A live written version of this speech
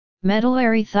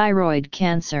Medullary thyroid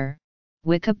cancer,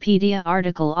 Wikipedia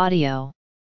article audio.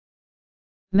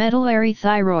 Medullary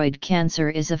thyroid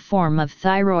cancer is a form of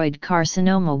thyroid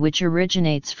carcinoma which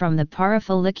originates from the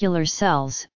parafollicular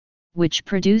cells, which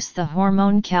produce the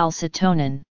hormone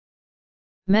calcitonin.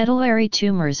 Medullary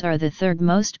tumors are the third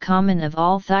most common of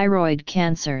all thyroid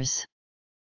cancers.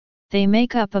 They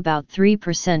make up about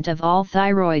 3% of all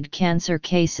thyroid cancer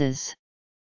cases.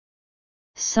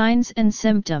 Signs and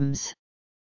symptoms.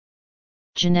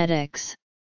 Genetics.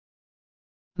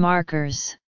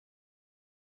 Markers.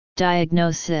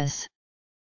 Diagnosis.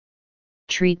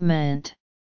 Treatment.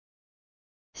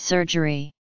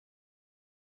 Surgery.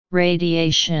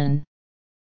 Radiation.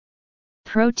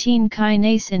 Protein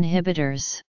kinase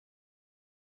inhibitors.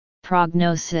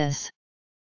 Prognosis.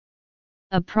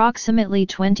 Approximately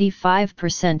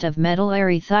 25% of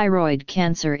medullary thyroid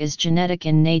cancer is genetic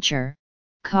in nature,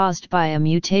 caused by a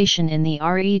mutation in the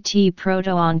RET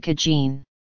proto-oncogene.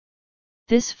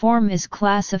 This form is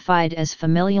classified as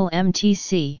familial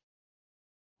MTC.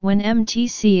 When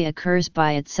MTC occurs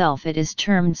by itself, it is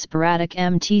termed sporadic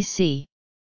MTC.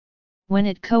 When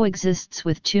it coexists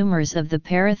with tumors of the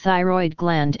parathyroid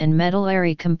gland and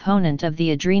medullary component of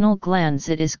the adrenal glands,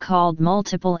 it is called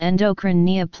multiple endocrine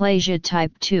neoplasia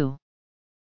type 2.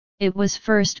 It was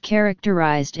first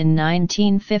characterized in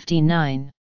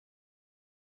 1959.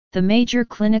 The major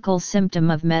clinical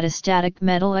symptom of metastatic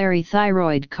medullary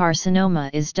thyroid carcinoma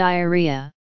is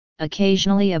diarrhea.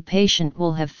 Occasionally a patient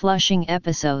will have flushing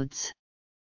episodes.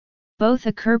 Both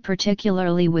occur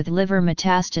particularly with liver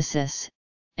metastasis,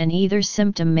 and either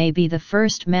symptom may be the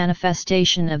first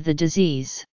manifestation of the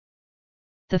disease.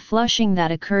 The flushing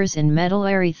that occurs in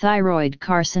medullary thyroid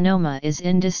carcinoma is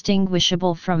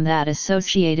indistinguishable from that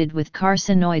associated with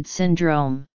carcinoid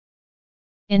syndrome.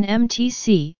 In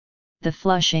MTC, the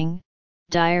flushing,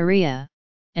 diarrhea,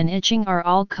 and itching are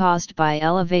all caused by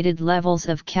elevated levels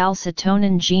of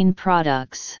calcitonin gene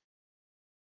products.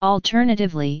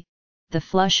 Alternatively, the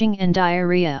flushing and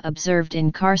diarrhea observed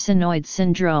in carcinoid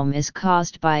syndrome is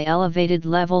caused by elevated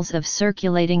levels of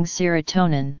circulating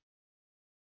serotonin.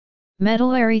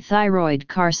 Medullary thyroid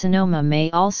carcinoma may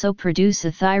also produce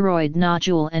a thyroid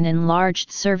nodule and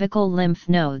enlarged cervical lymph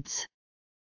nodes.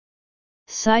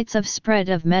 Sites of spread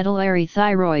of medullary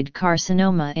thyroid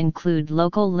carcinoma include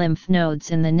local lymph nodes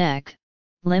in the neck,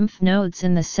 lymph nodes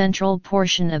in the central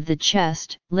portion of the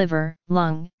chest, liver,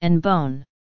 lung, and bone.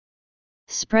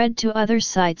 Spread to other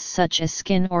sites such as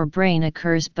skin or brain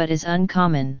occurs but is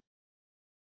uncommon.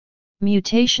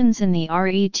 Mutations in the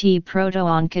RET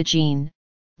proto-oncogene,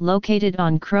 located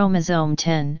on chromosome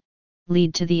 10,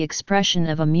 lead to the expression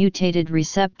of a mutated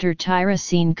receptor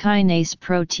tyrosine kinase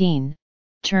protein,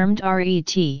 termed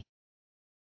RET.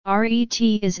 RET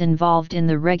is involved in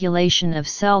the regulation of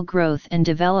cell growth and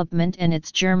development, and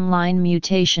its germline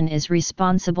mutation is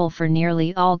responsible for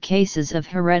nearly all cases of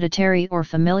hereditary or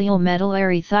familial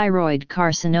medullary thyroid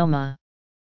carcinoma.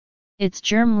 Its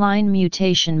germline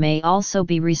mutation may also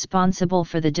be responsible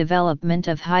for the development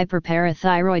of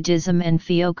hyperparathyroidism and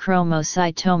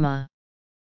pheochromocytoma.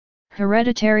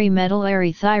 Hereditary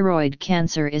medullary thyroid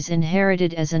cancer is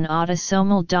inherited as an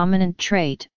autosomal dominant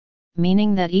trait,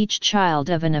 meaning that each child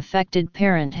of an affected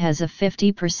parent has a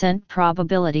 50%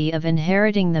 probability of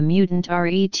inheriting the mutant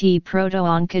RET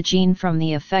proto-oncogene from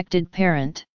the affected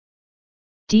parent.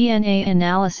 DNA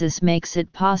analysis makes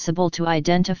it possible to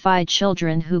identify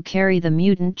children who carry the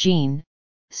mutant gene.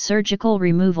 Surgical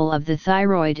removal of the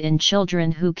thyroid in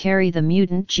children who carry the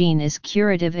mutant gene is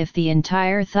curative if the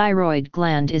entire thyroid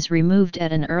gland is removed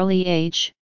at an early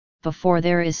age, before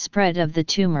there is spread of the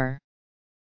tumor.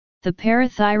 The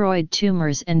parathyroid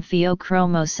tumors and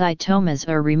pheochromocytomas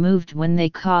are removed when they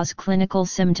cause clinical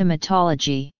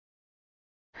symptomatology.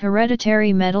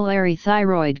 Hereditary medullary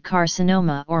thyroid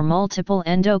carcinoma or multiple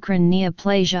endocrine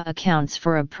neoplasia accounts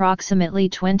for approximately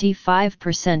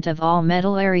 25% of all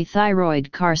medullary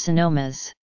thyroid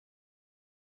carcinomas.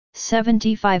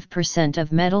 75%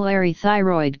 of medullary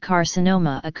thyroid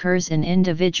carcinoma occurs in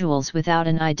individuals without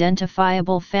an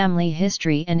identifiable family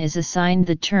history and is assigned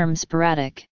the term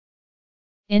sporadic.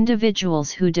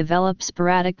 Individuals who develop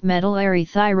sporadic medullary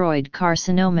thyroid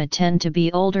carcinoma tend to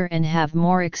be older and have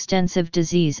more extensive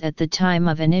disease at the time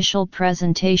of initial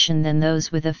presentation than those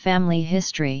with a family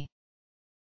history.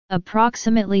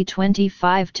 Approximately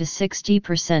 25 to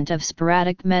 60% of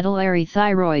sporadic medullary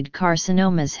thyroid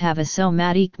carcinomas have a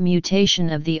somatic mutation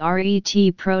of the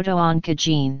RET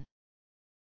proto-oncogene.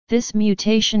 This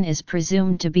mutation is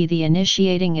presumed to be the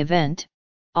initiating event,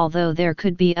 although there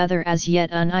could be other as yet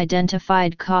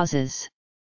unidentified causes.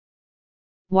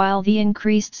 While the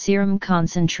increased serum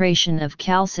concentration of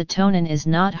calcitonin is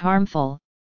not harmful,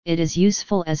 it is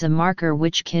useful as a marker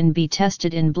which can be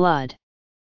tested in blood.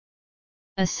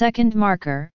 A second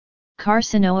marker,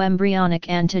 carcinoembryonic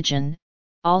antigen,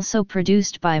 also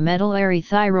produced by medullary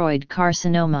thyroid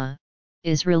carcinoma,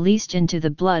 is released into the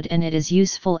blood and it is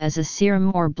useful as a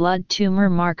serum or blood tumor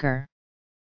marker.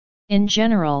 In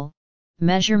general,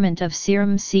 measurement of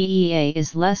serum CEA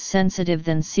is less sensitive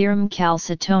than serum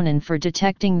calcitonin for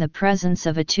detecting the presence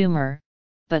of a tumor,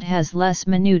 but has less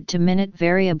minute-to-minute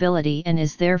variability and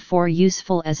is therefore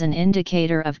useful as an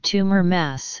indicator of tumor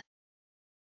mass.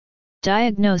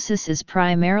 Diagnosis is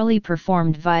primarily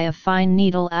performed via fine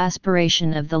needle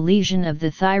aspiration of the lesion of the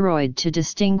thyroid to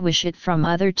distinguish it from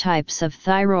other types of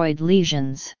thyroid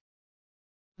lesions.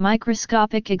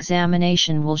 Microscopic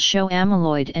examination will show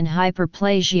amyloid and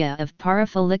hyperplasia of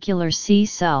parafollicular C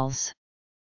cells.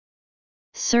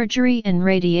 Surgery and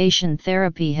radiation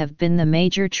therapy have been the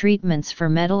major treatments for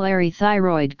medullary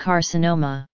thyroid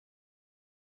carcinoma.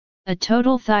 A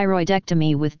total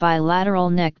thyroidectomy with bilateral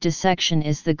neck dissection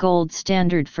is the gold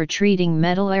standard for treating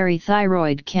medullary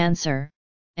thyroid cancer,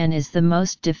 and is the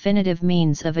most definitive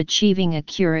means of achieving a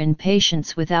cure in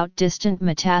patients without distant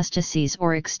metastases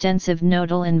or extensive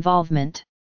nodal involvement.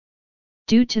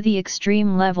 Due to the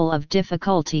extreme level of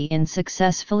difficulty in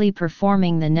successfully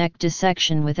performing the neck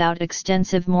dissection without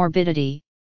extensive morbidity,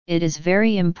 it is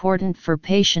very important for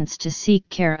patients to seek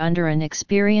care under an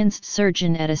experienced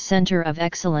surgeon at a center of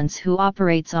excellence who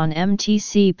operates on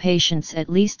MTC patients at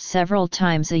least several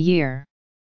times a year.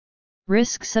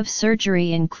 Risks of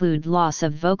surgery include loss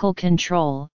of vocal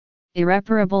control,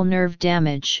 irreparable nerve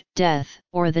damage, death,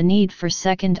 or the need for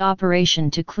second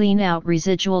operation to clean out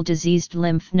residual diseased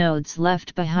lymph nodes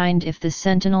left behind if the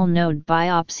sentinel node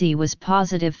biopsy was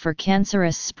positive for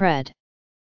cancerous spread.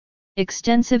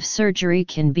 Extensive surgery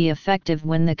can be effective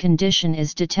when the condition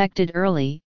is detected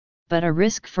early, but a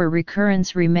risk for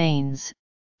recurrence remains,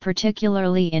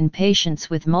 particularly in patients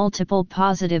with multiple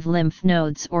positive lymph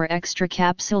nodes or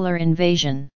extracapsular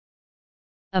invasion.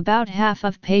 About half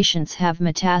of patients have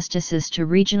metastasis to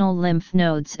regional lymph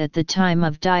nodes at the time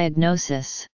of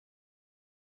diagnosis.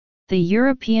 The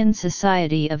European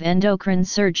Society of Endocrine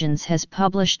Surgeons has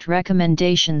published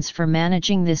recommendations for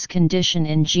managing this condition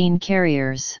in gene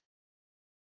carriers.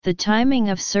 The timing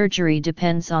of surgery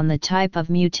depends on the type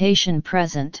of mutation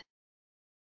present.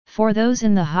 For those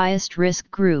in the highest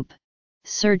risk group,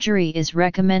 surgery is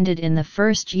recommended in the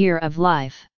first year of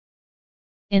life.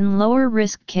 In lower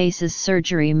risk cases,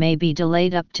 surgery may be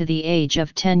delayed up to the age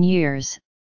of 10 years,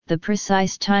 the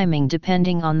precise timing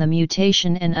depending on the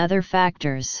mutation and other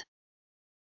factors.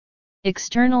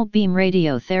 External beam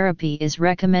radiotherapy is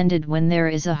recommended when there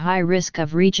is a high risk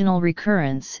of regional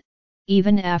recurrence,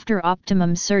 even after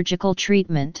optimum surgical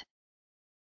treatment.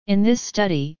 In this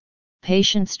study,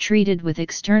 patients treated with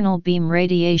external beam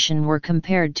radiation were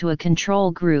compared to a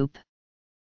control group.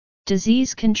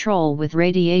 Disease control with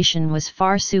radiation was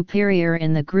far superior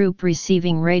in the group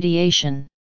receiving radiation.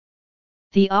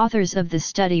 The authors of the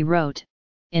study wrote,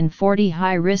 in 40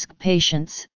 high-risk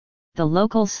patients, the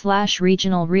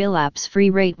local/regional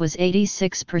relapse-free rate was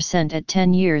 86% at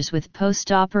 10 years with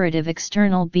postoperative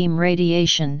external beam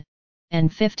radiation, and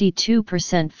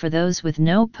 52% for those with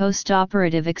no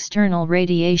postoperative external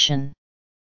radiation.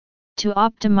 To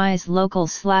optimize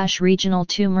local/regional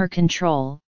tumor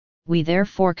control, we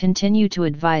therefore continue to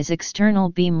advise external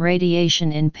beam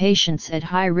radiation in patients at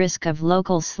high risk of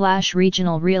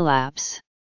local/regional relapse.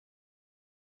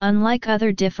 Unlike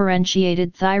other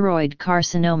differentiated thyroid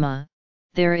carcinoma,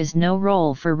 there is no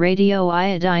role for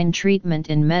radioiodine treatment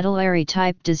in medullary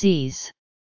type disease.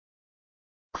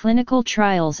 Clinical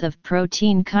trials of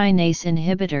protein kinase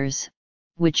inhibitors,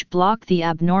 which block the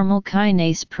abnormal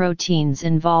kinase proteins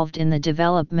involved in the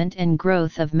development and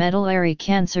growth of medullary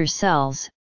cancer cells,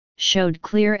 showed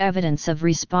clear evidence of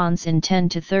response in 10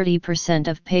 to 30%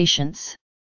 of patients.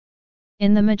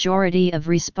 In the majority of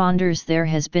responders there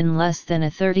has been less than a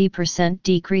 30%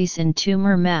 decrease in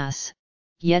tumor mass,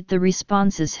 yet the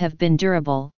responses have been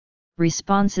durable.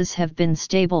 Responses have been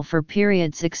stable for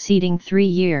periods exceeding 3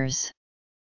 years.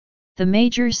 The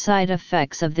major side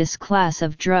effects of this class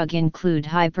of drug include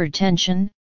hypertension,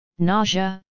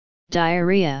 nausea,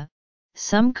 diarrhea,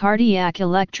 some cardiac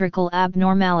electrical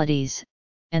abnormalities,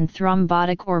 and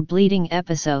thrombotic or bleeding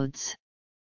episodes.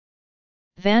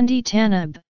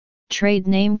 Vandetanib, trade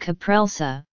name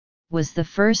Caprelsa, was the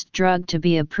first drug to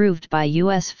be approved by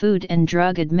U.S. Food and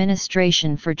Drug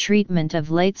Administration for treatment of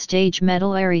late-stage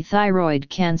medullary thyroid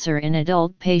cancer in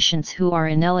adult patients who are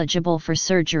ineligible for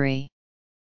surgery.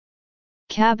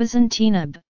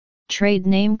 Cabozantinib, trade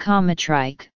name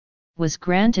Cometriq, was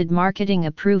granted marketing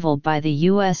approval by the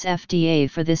U.S. FDA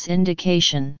for this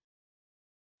indication.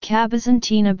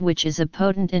 Cabozantinib, which is a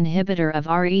potent inhibitor of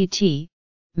RET,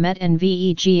 MET and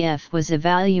VEGF, was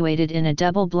evaluated in a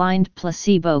double-blind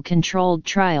placebo-controlled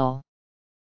trial.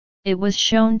 It was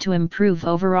shown to improve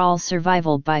overall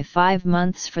survival by 5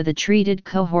 months for the treated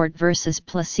cohort versus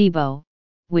placebo,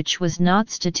 which was not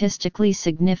statistically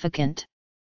significant.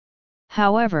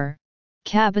 However,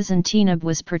 cabozantinib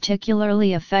was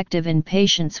particularly effective in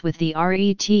patients with the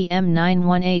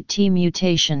RET-M918T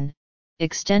mutation,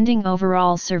 extending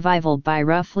overall survival by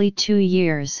roughly 2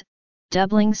 years,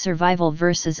 doubling survival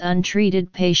versus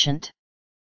untreated patient.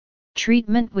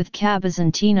 Treatment with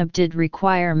cabozantinib did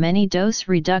require many dose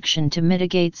reduction to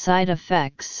mitigate side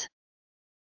effects.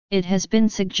 It has been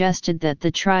suggested that the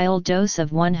trial dose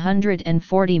of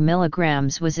 140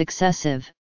 mg was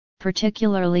excessive,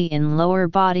 particularly in lower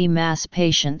body mass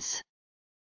patients.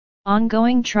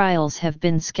 Ongoing trials have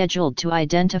been scheduled to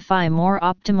identify more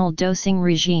optimal dosing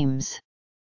regimes.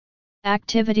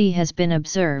 Activity has been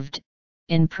observed,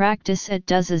 in practice at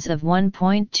doses of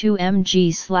 1.2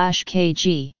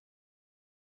 mg/kg.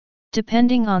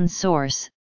 Depending on source,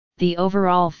 the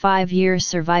overall 5-year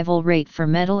survival rate for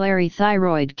medullary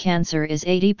thyroid cancer is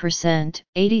 80%,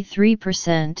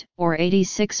 83%, or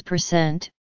 86%,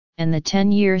 and the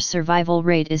 10-year survival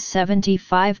rate is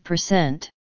 75%.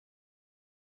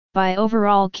 By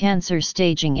overall cancer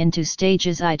staging into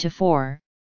stages I to 4,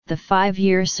 the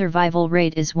 5-year survival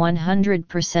rate is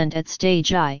 100% at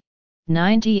stage I,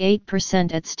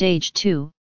 98% at stage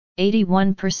 2,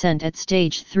 81% at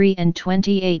stage 3 and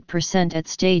 28% at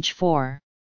stage 4.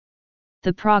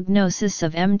 The prognosis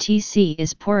of MTC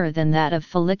is poorer than that of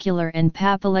follicular and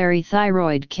papillary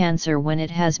thyroid cancer when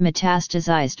it has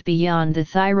metastasized beyond the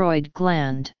thyroid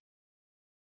gland.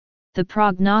 The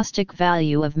prognostic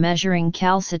value of measuring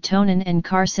calcitonin and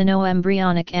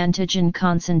carcinoembryonic antigen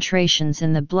concentrations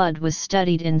in the blood was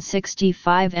studied in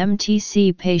 65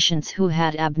 MTC patients who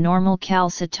had abnormal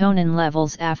calcitonin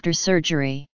levels after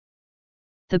surgery.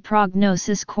 The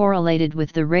prognosis correlated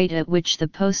with the rate at which the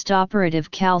postoperative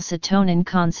calcitonin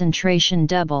concentration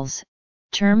doubles,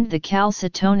 termed the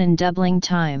calcitonin doubling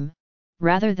time,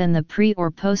 rather than the pre-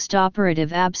 or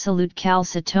postoperative absolute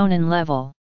calcitonin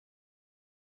level.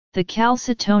 The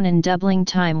calcitonin doubling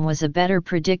time was a better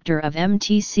predictor of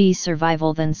MTC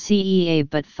survival than CEA,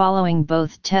 but following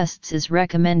both tests is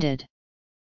recommended.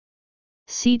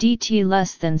 CDT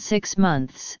less than 6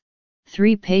 months,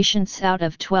 3 patients out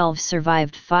of 12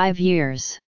 survived 5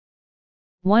 years.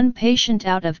 1 patient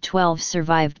out of 12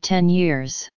 survived 10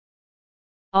 years.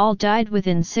 All died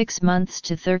within 6 months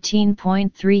to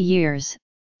 13.3 years,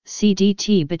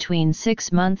 CDT between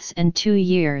 6 months and 2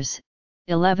 years.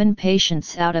 11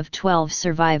 patients out of 12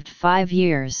 survived 5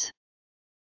 years.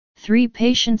 3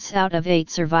 patients out of 8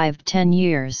 survived 10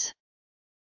 years.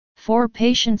 4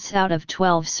 patients out of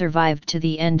 12 survived to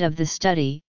the end of the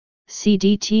study,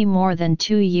 CDT more than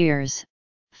 2 years.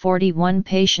 41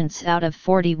 patients out of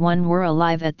 41 were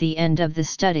alive at the end of the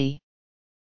study.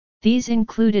 These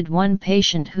included 1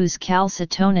 patient whose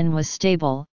calcitonin was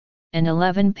stable, and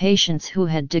 11 patients who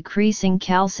had decreasing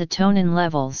calcitonin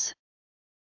levels.